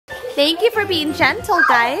Thank you for being gentle,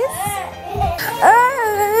 guys.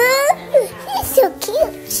 He's so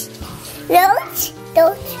cute.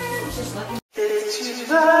 Don't.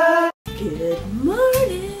 Good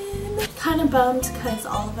morning. Kind of bummed because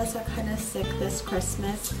all of us are kind of sick this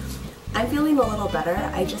Christmas. I'm feeling a little better.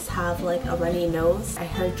 I just have like a runny nose. I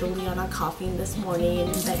heard Juliana coughing this morning.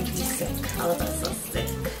 Benji's sick. All of us are sick.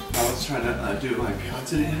 I was trying to do my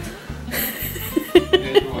today.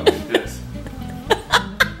 And go like this.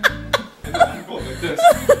 And then I go like this.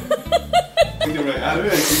 You get right out of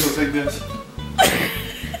it, and she goes like this.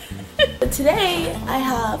 Today I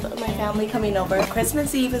have my family coming over.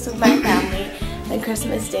 Christmas Eve is with my family and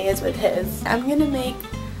Christmas Day is with his. I'm gonna make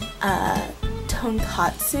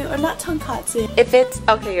tonkatsu, or not tonkatsu. If it's,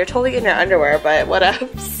 okay, you're totally in your underwear, but what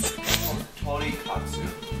else? Tonkatsu.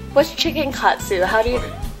 What's chicken katsu? How do you?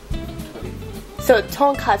 So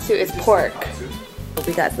tonkatsu is pork.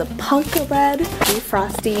 We got the panko bread,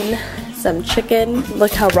 defrosting, some chicken.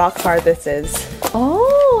 Look how rock hard this is.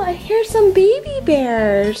 Oh, I hear some baby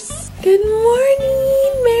bears. Good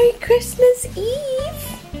morning, Merry Christmas Eve.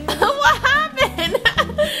 What happened?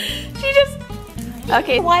 She just,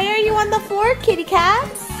 okay. Why are you on the floor, kitty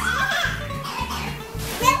cats?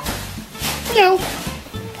 No.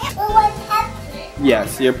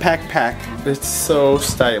 Yes, your pack. It's so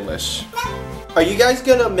stylish. Are you guys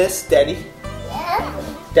gonna miss Daddy? Yeah.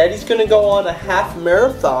 Daddy's gonna go on a half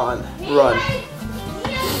marathon run.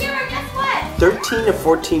 13 to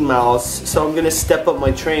 14 miles, so I'm gonna step up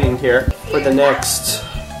my training here for the next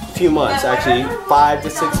few months, actually 5 to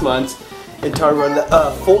 6 months, until I run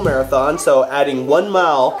the full marathon, so adding 1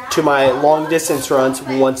 mile to my long distance runs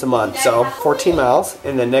once a month. So 14 miles,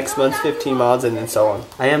 and then next month 15 miles, and then so on.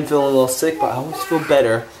 I am feeling a little sick, but I always feel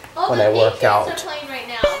better when I work out.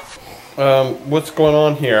 What's going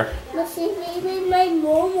on here? This is maybe my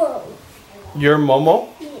Momo. Your Momo?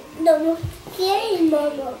 No, scary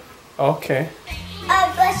Momo. Okay.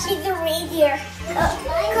 But she's a reindeer. Come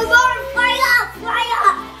on, fly up!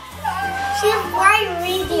 She's a flying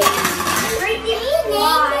reindeer.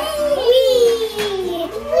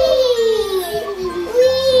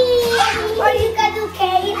 Are you guys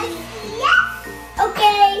okay? Yes.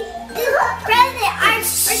 Okay. Present. I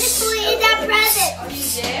just put that present. Oh, you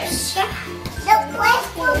did? The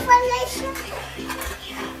question for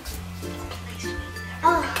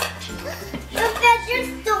oh. Look at your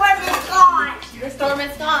storm is gone. The storm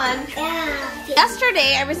is gone. Yeah.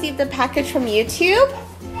 Yesterday I received a package from YouTube.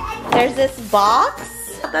 There's this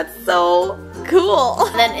box. That's so cool.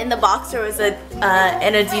 And then in the box there was an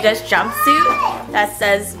Adidas jumpsuit that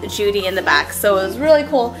says Judy in the back. So it was really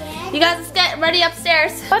cool. You guys, let's get ready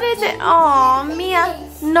upstairs. What is it? Aw, Mia.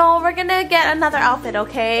 No, we're gonna get another outfit,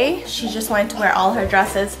 okay? She just wanted to wear all her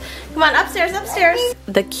dresses. Come on, upstairs.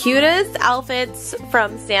 The cutest outfits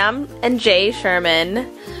from Sam and Jay Sherman.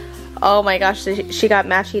 Oh my gosh, she got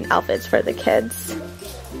matching outfits for the kids.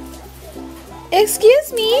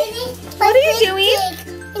 Excuse me? What are you doing?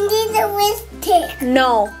 I need a lipstick.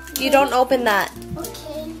 No, you don't open that.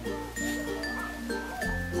 Okay.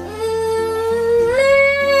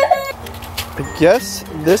 I guess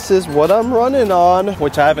this is what I'm running on,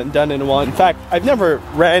 which I haven't done in a while. In fact, I've never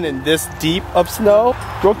ran in this deep of snow.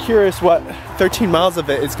 Real curious what 13 miles of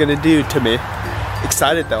it is gonna do to me.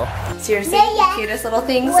 Excited though. Seriously, cutest little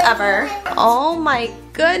things ever. Oh my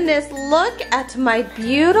goodness, look at my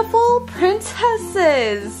beautiful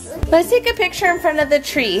princesses. Let's take a picture in front of the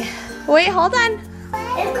tree. Wait, hold on.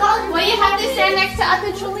 Well, you have to stand next to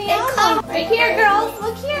Uncle Juliana. Right here, girls,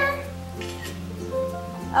 look here.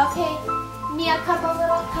 Okay, Mia,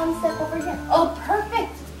 come step over here. Oh,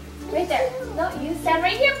 perfect. Right there. No, you stand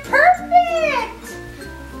right here. Perfect.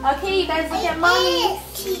 Okay, you guys look at mommy.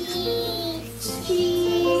 Cheese.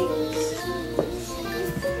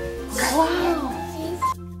 Wow.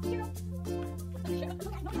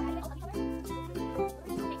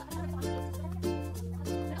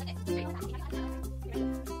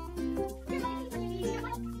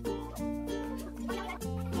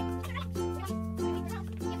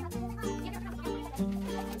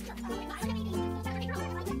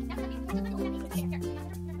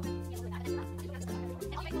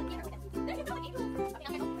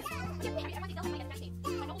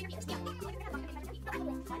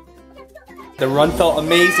 The run felt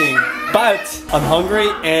amazing, but I'm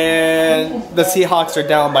hungry and the Seahawks are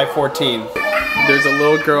down by 14. There's a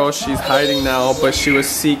little girl, she's hiding now, but she was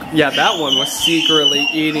that one was secretly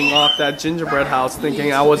eating off that gingerbread house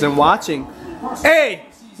thinking I wasn't watching. Hey,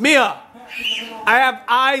 Mia, I have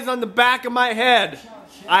eyes on the back of my head.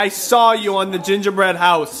 I saw you on the gingerbread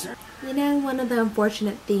house. You know, one of the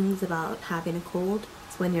unfortunate things about having a cold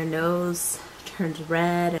is when your nose turns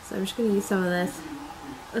red. So I'm just gonna use some of this.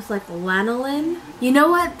 It's like lanolin. You know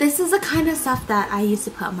what? This is the kind of stuff that I used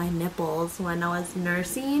to put on my nipples when I was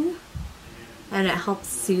nursing. And it helps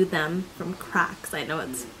soothe them from cracks. I know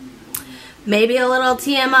it's maybe a little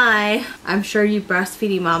TMI. I'm sure you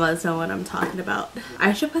breastfeeding mamas know what I'm talking about.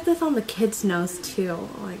 I should put this on the kid's nose too. Oh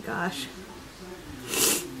my gosh.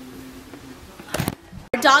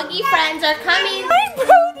 Our doggy friends are coming. Hi,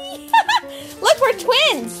 Brody. Look, we're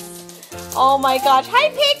twins. Oh my gosh. Hi,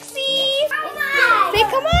 Pixie. Say,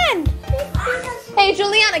 come on. Hey,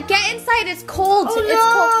 Juliana, get inside. It's cold. Oh, it's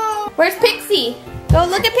cold. Where's Pixie? Go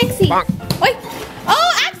look at Pixie. Wait.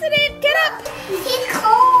 Oh, accident. Get up. He's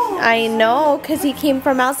cold. I know, because he came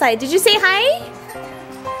from outside. Did you say hi?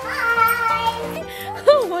 Hi.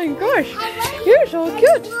 Oh my gosh. You're so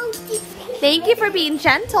cute. Thank you for being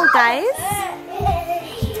gentle, guys.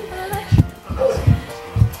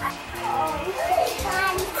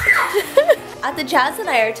 Jazz and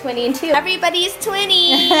I are twinning too. Everybody's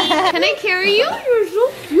twinning. Can I carry you? You're so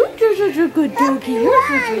cute. You're such a good doggy. You're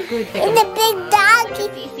such a good doggy. The big doggy.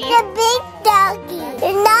 The big doggy.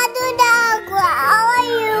 Another dog. How are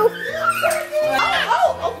you?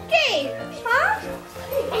 Oh, okay. Huh?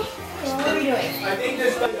 What are we doing? I think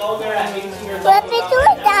there's like all there at 18 years old. What is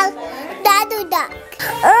doing dog? Another dog.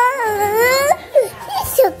 He's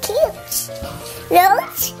so cute.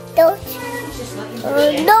 Nose. Nose.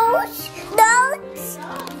 Nose.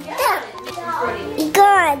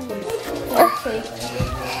 Gone.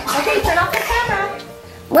 Okay, turn off the camera.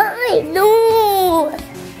 Why? No.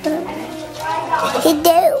 He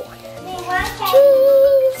do.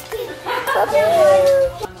 Cheese. Okay.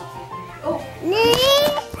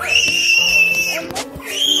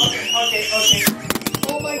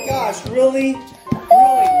 Oh my gosh, really?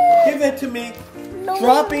 Really? Give it to me. No.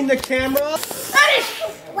 Dropping the camera.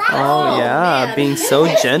 Wow. Oh yeah, being so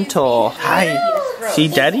gentle. Hi. See,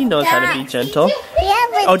 Daddy knows how to be gentle.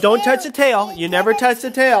 Oh, don't touch the tail. You never touch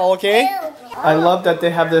the tail, okay? I love that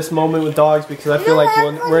they have this moment with dogs because I feel like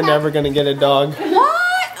we're never going to get a dog. What?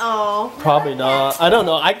 Oh. Probably not. I don't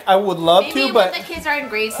know. I would love Maybe to, but when the kids are in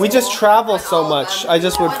grade school, we just travel so much. I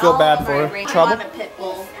just would feel bad for her. Trouble? A pit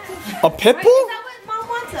bull. A pit Right? bull? Is that what Mom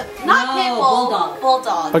wants? Not pit bull.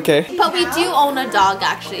 Bulldog. Okay. But we do own a dog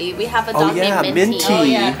actually. We have a dog named Minty. Minty. Oh,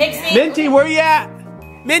 yeah. Minty, where you at?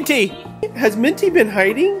 Minty. Has Minty been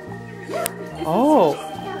hiding? Oh.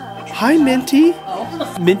 Hi, Minty. Oh.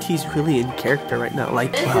 Minty's really in character right now.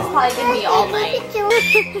 Like, This wow. is probably gonna be all night.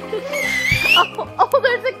 oh,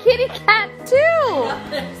 there's a kitty cat too.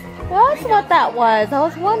 That's what that was. I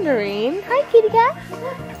was wondering. Hi, kitty cat.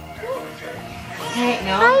 Hey,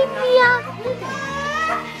 no. Hi,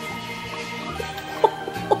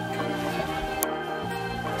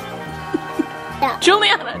 Mia.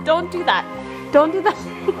 Juliana, don't do that. Don't do that.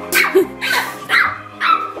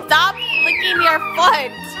 Stop licking your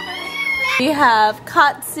foot. We have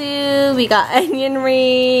katsu, we got onion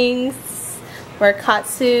rings. We're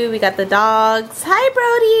katsu, we got the dogs. Hi,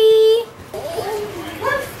 Brody.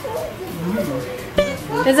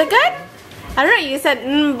 Is it good? I don't know, you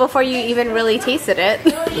said before you even really tasted it.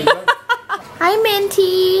 Hi,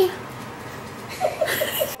 Minty.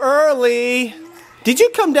 Early. Did you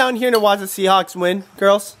come down here to watch the Seahawks win,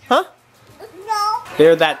 girls? Huh? No.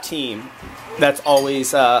 They're that team that's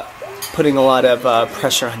always putting a lot of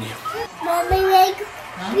pressure on you. Mommy, like,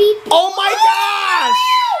 Oh my gosh!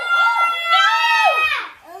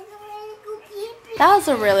 That was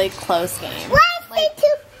a really close game. Why is it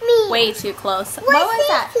to me? Way too close. Why What was is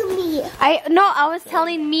that? it to me? I was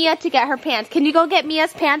telling Mia to get her pants. Can you go get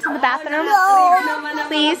Mia's pants in the bathroom? No.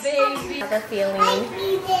 Please. I have a feeling I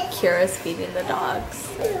need it. Kira's feeding the dogs.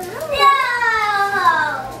 No.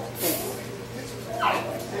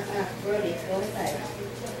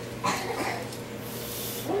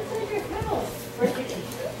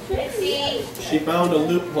 She found a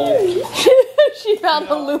loophole. She found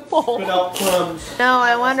a loophole. Put out crumbs. No,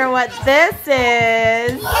 I wonder what this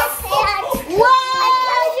is. What?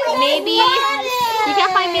 Maybe you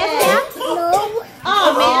can't find Mia's pants? No.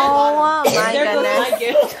 Oh my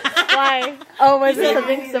goodness. Why? Oh, was it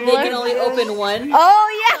something similar? They can only open one. Oh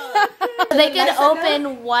yeah. They could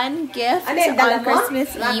open one gift on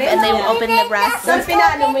Christmas Eve and they will open the rest.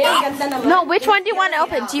 No, which one do you want to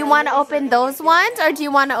open? Do you want to open those ones or do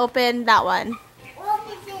you want to open that one?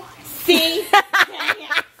 See?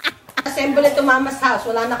 Assemble ito Mama's house.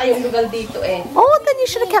 Wala na kayong lugar dito eh. Oh, then you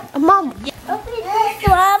should have kept Mom.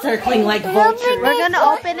 Circling like vultures. We're gonna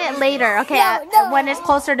open it later, okay? When it's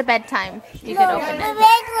closer to bedtime, you can open it.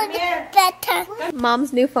 Better.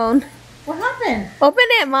 Mom's new phone. What happened? Open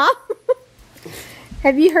it, Mom.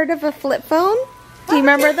 Have you heard of a flip phone? Do you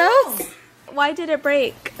remember those? Why did it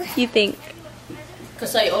break, you think?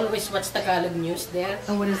 Because I always watch Tagalog news there.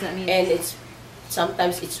 Oh, what does that mean? And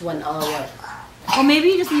sometimes it's 1 hour. Oh, maybe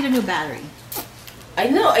you just need a new battery. I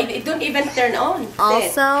know, it don't even turn on.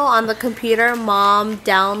 Also, on the computer, Mom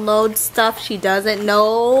downloads stuff she doesn't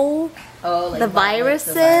know. Oh, like The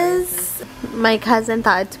viruses. My cousin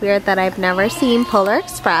thought it's weird that I've never seen Polar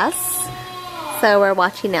Express. So we're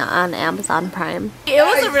watching it on Amazon Prime. It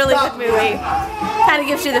was a really good movie. Kind of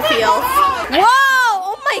gives you the feels. Whoa!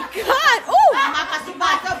 Oh my god! Oh!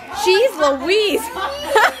 Jeez Louise!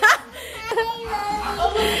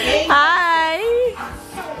 Hi!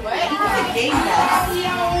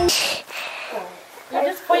 You're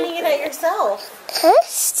just pointing it at yourself.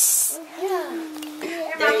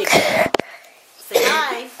 There you go. Say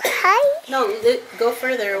hi. Hi. No, go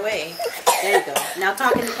further away. There you go. Now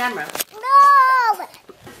talk in the camera. No.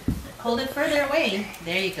 Hold it further away.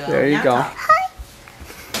 There you go. There you Now go. talk.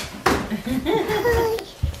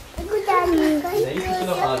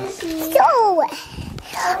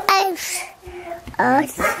 I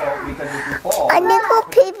go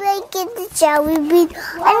pee pee, I get the jelly bean.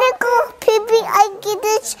 I go pee pee, I get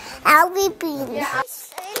the jelly bean. I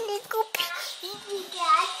go pee pee,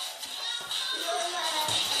 Dad.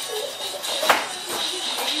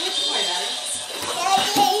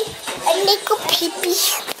 I go pee pee.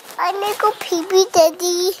 I go pee pee,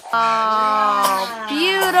 Daddy. Oh,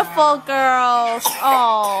 beautiful girls.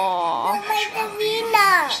 Oh.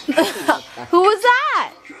 Who was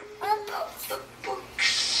that?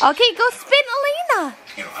 Okay, go spin Elena.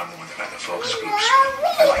 You know, I'm the one that got the focus groups. I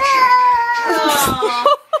like sharing.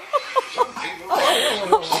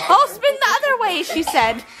 Oh, spin the other way, she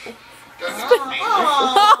said.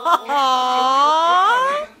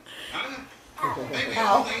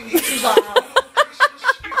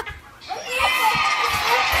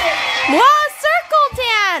 Whoa, circle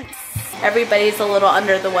dance! Everybody's a little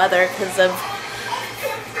under the weather because of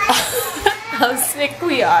how sick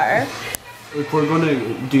we are. If we're going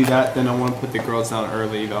to do that, then I want to put the girls down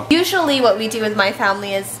early though. Usually what we do with my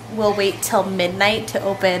family is we'll wait till midnight to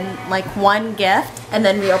open like one gift and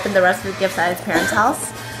then we open the rest of the gifts at his parents'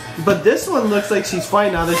 house. But this one looks like she's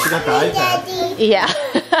fine now that she got the iPad. Yeah.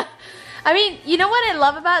 I mean, you know what I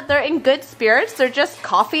love about it? They're in good spirits. They're just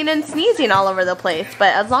coughing and sneezing all over the place.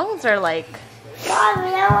 But as long as they're like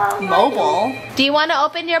mobile. Do you want to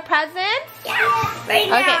open your presents? Yes, right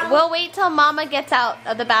now. Okay, we'll wait till Mama gets out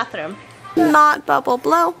of the bathroom. Not bubble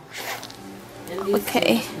blow.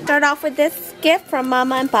 Okay. Start off with this gift from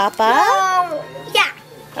Mama and Papa. Yeah.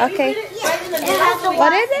 Okay.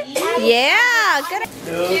 What is it? Yeah, good.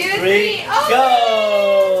 2, 3, go!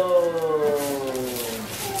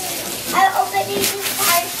 I'm opening this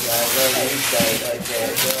part.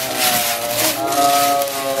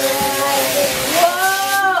 Whoa!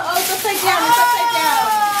 Oh, it's upside down. It's upside down.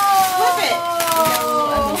 Flip it.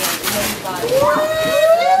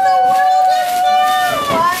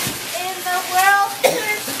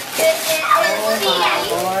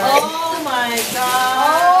 Oh my god.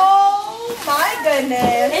 Oh my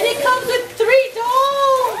goodness. And it comes with 3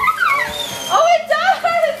 dolls. Oh, it does.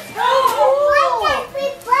 We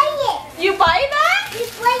play it. You buy that? We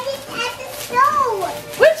play it at the store.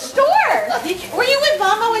 Which store? Were you with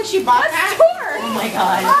Mama when she bought that? Store. Oh my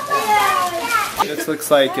god. This looks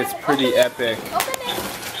like it's pretty epic. Open it.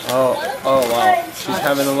 Oh wow. She's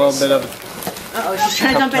having a little bit of Uh-oh, she's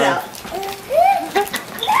trying to dump it out.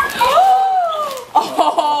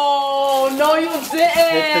 Oh, no you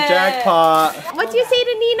didn't. hit the jackpot. What do you say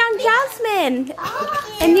to Ninong Jasmine?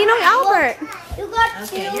 And Ninong Albert? You got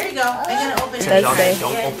Okay, here you go. I'm gonna open it. Does say.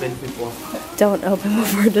 Don't open before. Don't open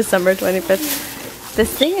before December 25th.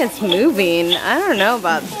 This thing is moving. I don't know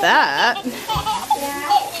about that.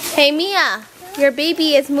 Hey Mia, your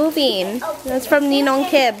baby is moving. That's from Ninong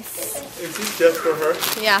Kids. Is this just for her?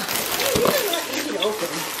 Yeah.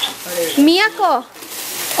 Miyako,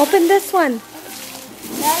 open this one.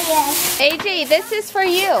 AJ, this is for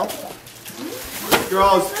you.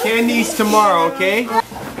 Girls, candies tomorrow, okay?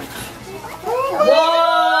 Whoa!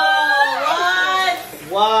 What?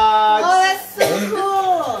 What? Oh, that's so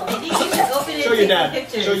cool. You should open it. Show your dad.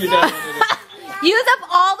 Pictures. Show your dad. Use up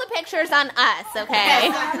all the pictures on us, okay?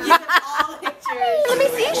 Use up all the pictures. Let me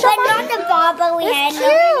see. But not the bubble we had. It's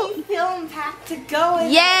cute. Film pack to go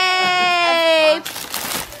in. Yay!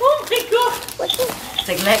 Oh my god. It's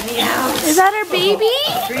like, let me out. Is that her baby?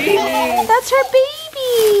 Really? That's her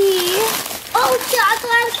baby. Oh,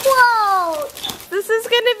 chocolate quote. This is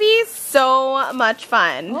gonna be so much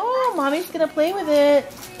fun. Oh, mommy's gonna play with it.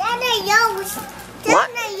 That's yours. What?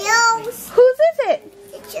 That's yours. Whose is it?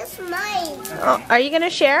 It's just mine. Oh, are you gonna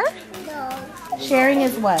share? No. Sharing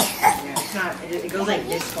is what? It's not, it goes like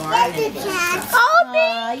this far and then it goes Oh,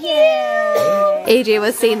 thank you! AJ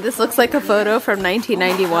was saying this looks like a photo from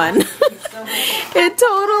 1991. It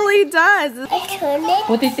totally does.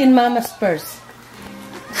 Put it in Mama's purse.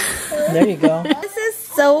 There you go. This is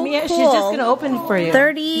so Mia, cool. she's just gonna open it for you.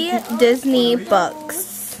 30 Disney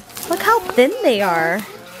books. Look how thin they are.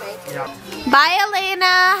 Bye, Elena.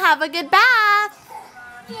 Have a good bath.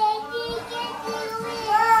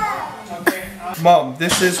 Mom,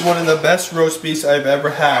 this is one of the best roast beefs I've ever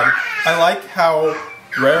had. I like how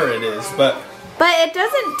rare it is, but it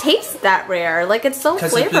doesn't taste that rare. Like, it's so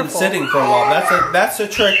because flavorful. it's been sitting for a while. That's a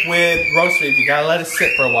trick with roast beef. You gotta let it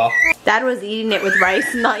sit for a while. Dad was eating it with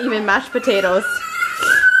rice, not even mashed potatoes.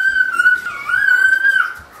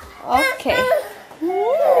 Okay.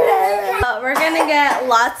 We're gonna get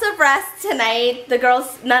lots of rest tonight. The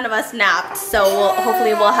girls, none of us napped, so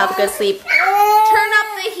hopefully we'll have a good sleep. Turn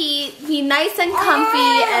up the heat, be nice and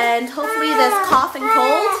comfy, and hopefully this cough and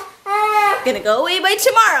cold gonna go away by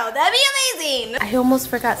tomorrow. That'd be amazing. I almost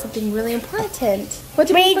forgot something really important. What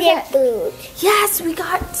did we forget? Food. Yes, we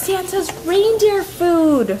got Santa's reindeer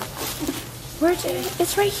food.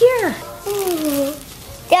 It's right here.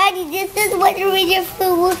 Daddy, this is what the reindeer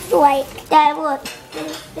food looks like. Dad, look.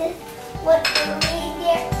 This is what the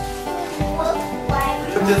reindeer food looks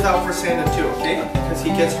like. Put this out for Santa too, okay? Because he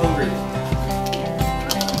gets hungry.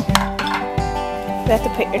 You have to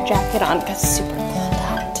put your jacket on because it's super cold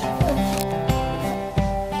out.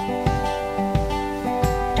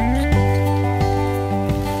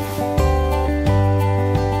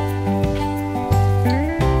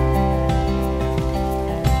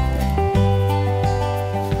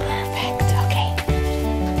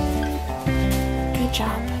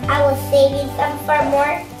 I was saving some for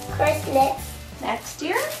more Christmas. Next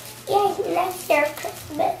year? Yeah, next year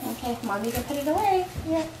Christmas. Okay, Mommy can put it away.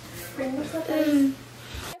 Yeah.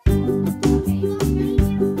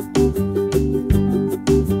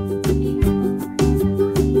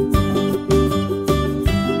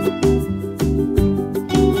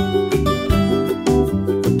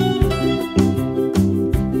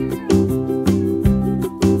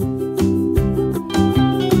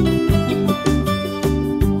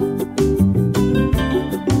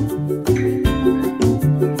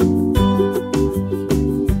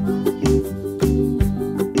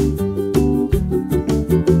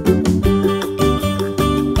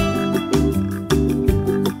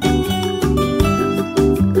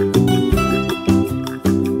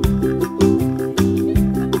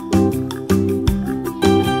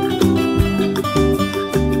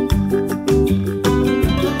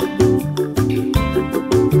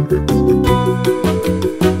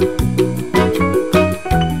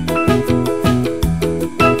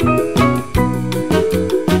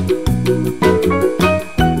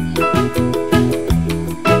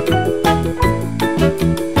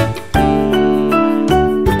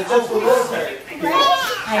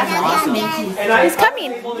 He's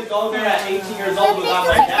coming.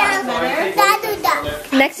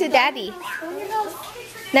 Next to Daddy.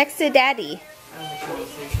 Next to Daddy.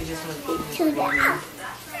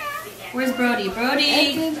 Where's Brody?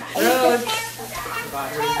 Brody! Brody!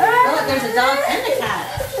 Oh, there's a dog and a cat.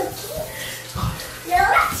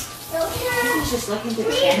 He's just looking to the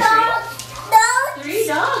pantry. 3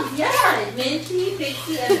 dogs, yeah. Minty,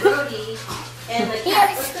 Pixie, and Brody. And the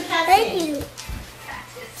cat. What's the cat's name?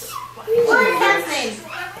 What's the cat's name?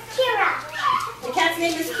 Kira. The cat's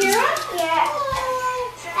name is Kira? Yeah.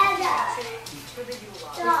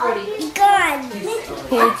 Brody. Gone.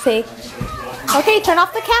 Here, say. Okay, turn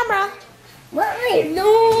off the camera. Wait,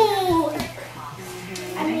 no.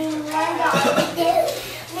 I mean, one dog. I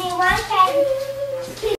mean, one cat.